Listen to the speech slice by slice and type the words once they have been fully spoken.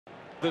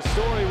The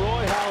story,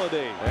 Roy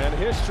Halladay, and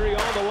history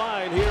on the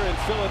line here in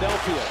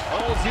Philadelphia.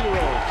 All zeros,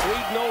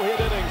 8 no-hit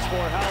innings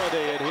for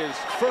Halladay in his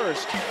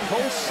first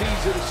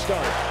postseason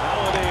start.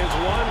 Halladay is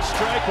 1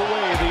 strike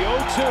away. The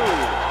 0-2,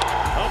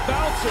 a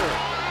bouncer,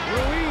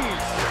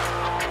 Ruiz,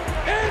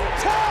 in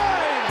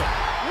time.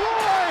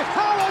 Roy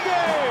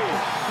Halladay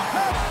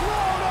has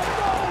thrown a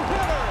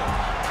no-hitter.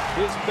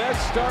 His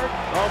best start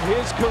of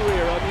his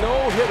career, a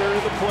no-hitter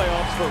in the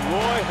playoffs for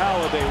Roy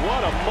Halladay.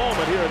 What a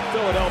moment here in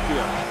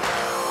Philadelphia.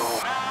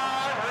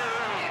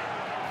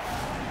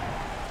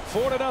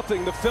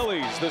 4-0, the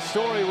Phillies. The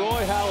story,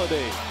 Roy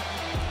Halladay.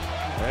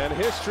 And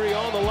history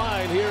on the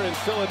line here in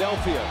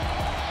Philadelphia.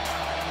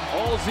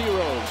 All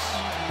zeros.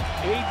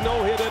 8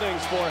 no-hit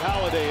innings for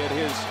Halladay in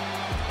his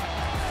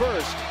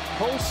first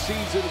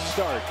postseason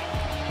start.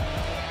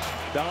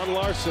 Don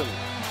Larson,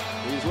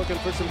 he's looking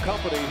for some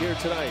company here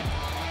tonight.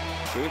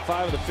 Game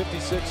 5 of the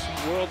 56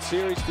 World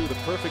Series through the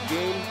perfect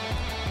game,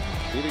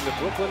 beating the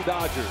Brooklyn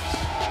Dodgers.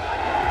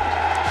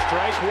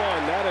 Strike 1.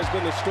 That has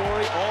been the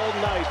story all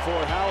night for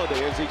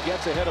Halladay as he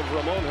gets ahead of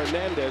Ramon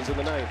Hernandez in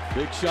the 9th.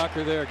 Big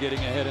shocker there, getting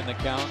ahead in the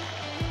count.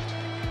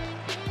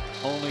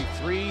 Only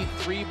 3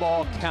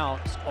 3-ball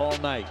counts all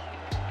night.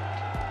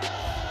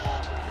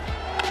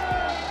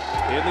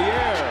 In the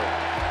air.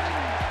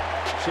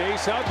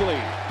 Chase Utley.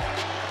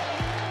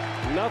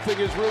 Nothing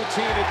is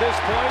routine at this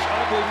point.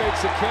 Utley makes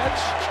a catch.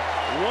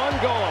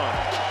 1 gone.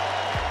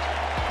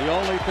 The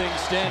only thing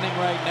standing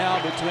right now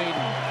between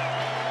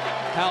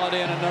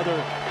Halladay and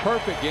another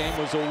perfect game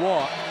was a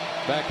walk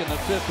back in the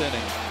 5th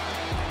inning.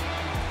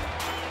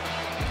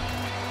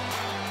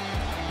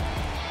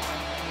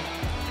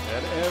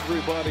 And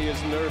everybody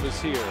is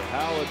nervous here.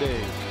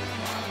 Halladay,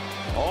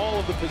 all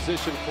of the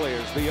position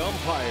players, the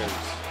umpires.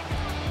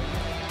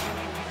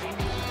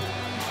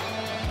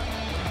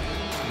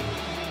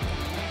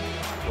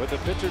 With the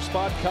pitcher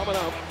spot coming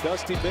up,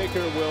 Dusty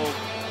Baker will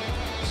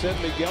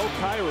send Miguel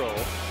Cairo,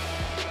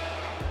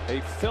 a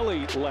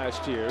Philly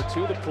last year,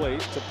 to the plate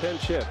to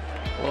pinch hit.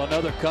 Well,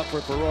 another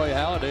comfort for Roy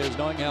Halladay is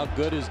knowing how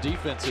good his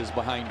defense is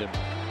behind him.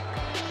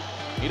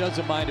 He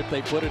doesn't mind if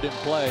they put it in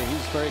play.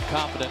 He's very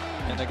confident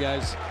in the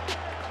guys,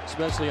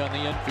 especially on the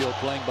infield,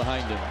 playing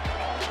behind him.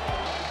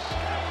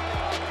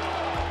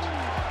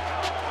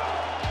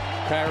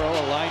 Cairo,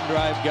 a line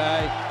drive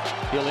guy.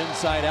 He'll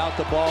inside out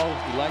the ball.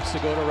 He likes to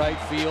go to right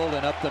field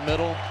and up the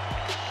middle.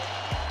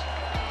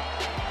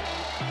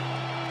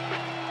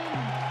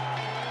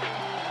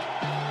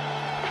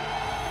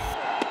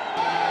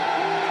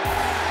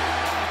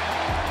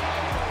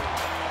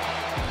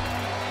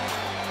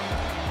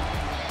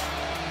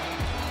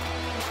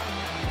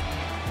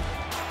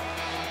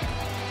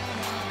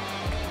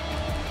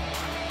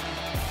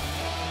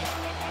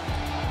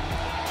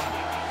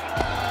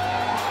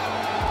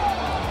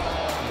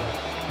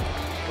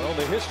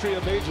 The history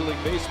of Major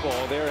League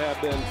Baseball, there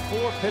have been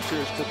 4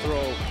 pitchers to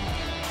throw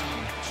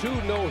 2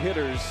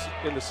 no-hitters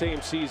in the same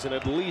season,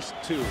 at least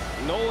 2.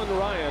 Nolan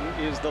Ryan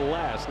is the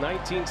last,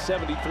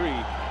 1973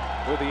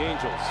 with the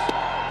Angels.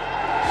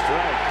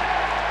 Strike.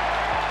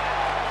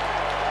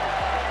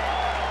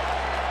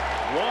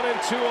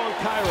 1-2 on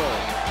Cairo.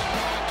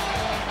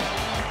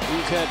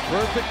 He's had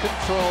perfect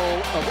control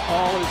of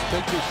all his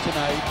pitches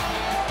tonight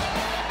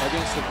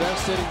against the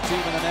best hitting team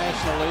in the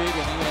National League,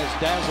 and he has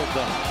dazzled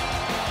them.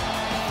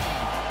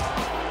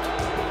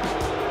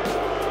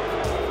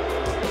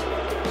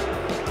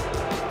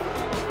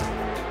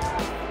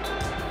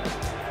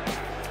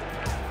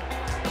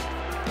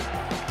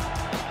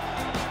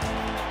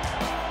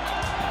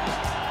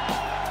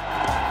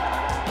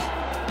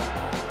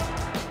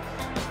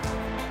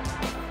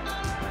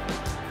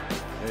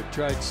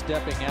 Tried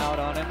stepping out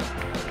on him,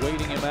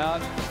 waiting him out.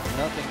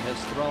 Nothing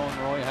has thrown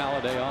Roy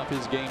Halladay off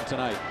his game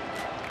tonight.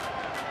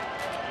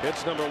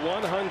 Pitch number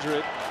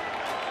 100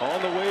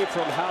 on the way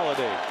from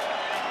Halladay.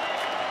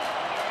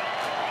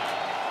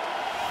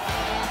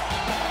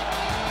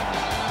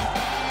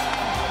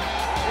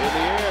 In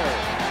the air.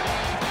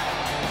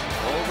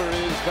 Over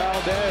is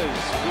Valdez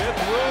with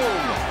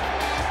room.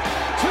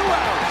 2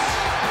 outs.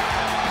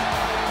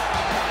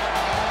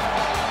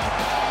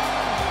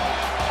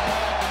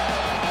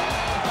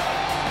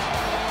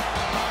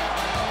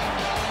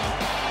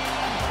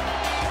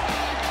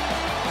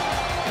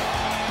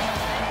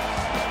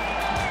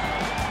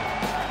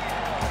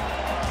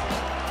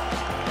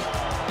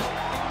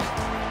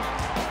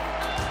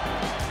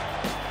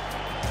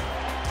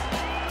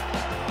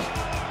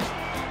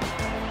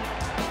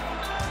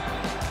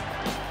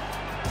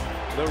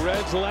 The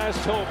Reds' last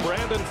hope,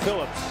 Brandon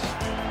Phillips.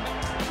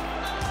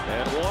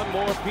 And 1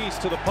 more piece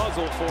to the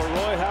puzzle for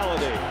Roy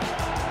Halladay.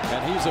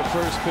 And he's a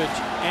first pitch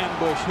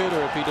ambush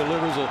hitter if he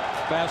delivers a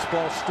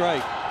fastball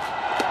strike.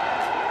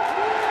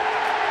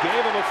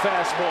 Gave him a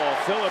fastball.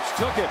 Phillips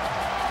took it.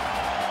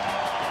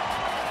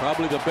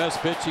 Probably the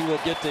best pitch he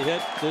will get to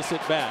hit this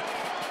at bat.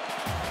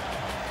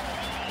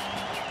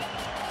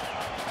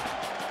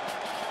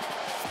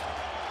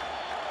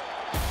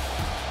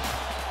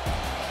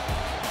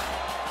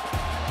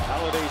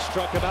 Halladay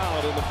struck him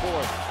out in the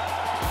 4th.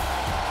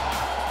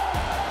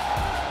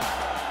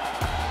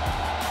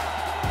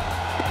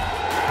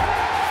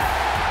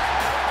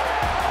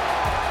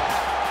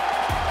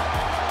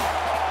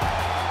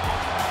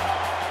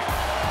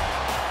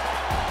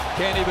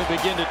 Can't even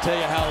begin to tell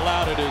you how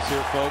loud it is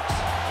here, folks.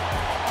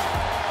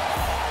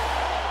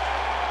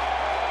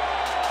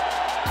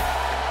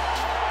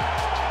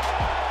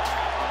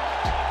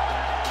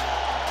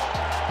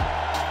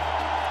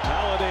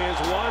 Halladay is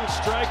one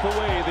strike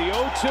away. The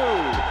 0-2.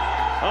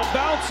 A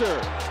bouncer.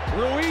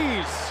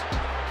 Ruiz.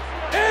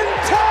 In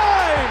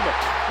time!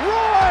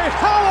 Roy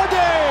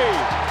Halladay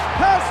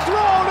has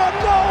thrown a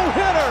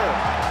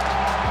no-hitter.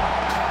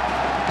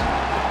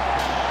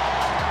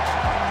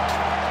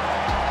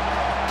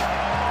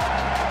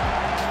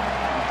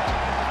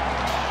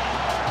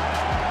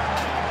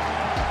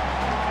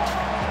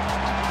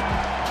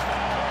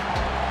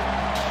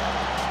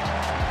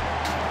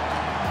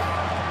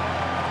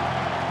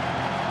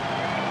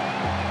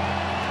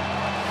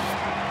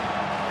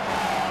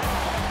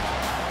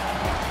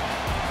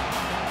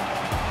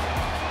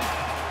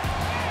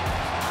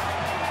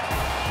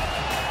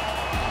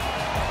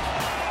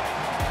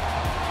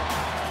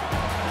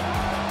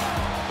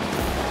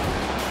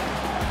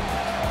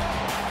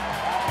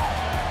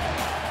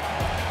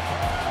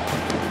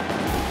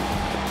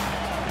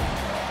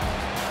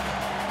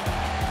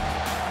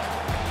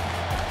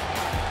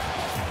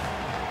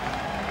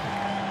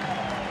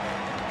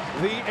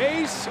 The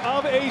ace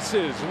of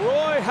aces,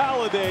 Roy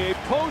Halladay, a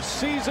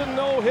postseason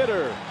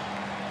no-hitter.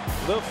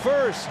 The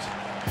first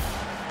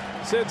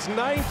since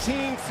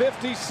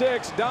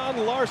 1956, Don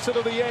Larson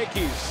of the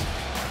Yankees.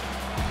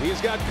 He's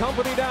got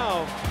company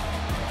now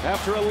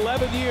after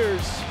 11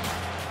 years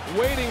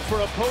waiting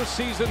for a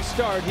postseason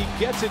start. He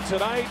gets it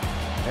tonight,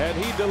 and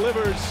he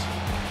delivers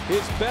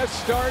his best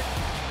start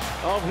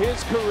of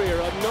his career.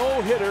 A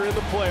no-hitter in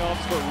the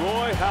playoffs for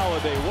Roy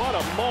Halladay. What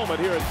a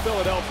moment here in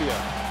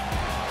Philadelphia.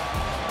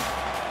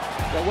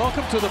 Yeah,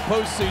 welcome to the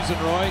postseason,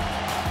 Roy.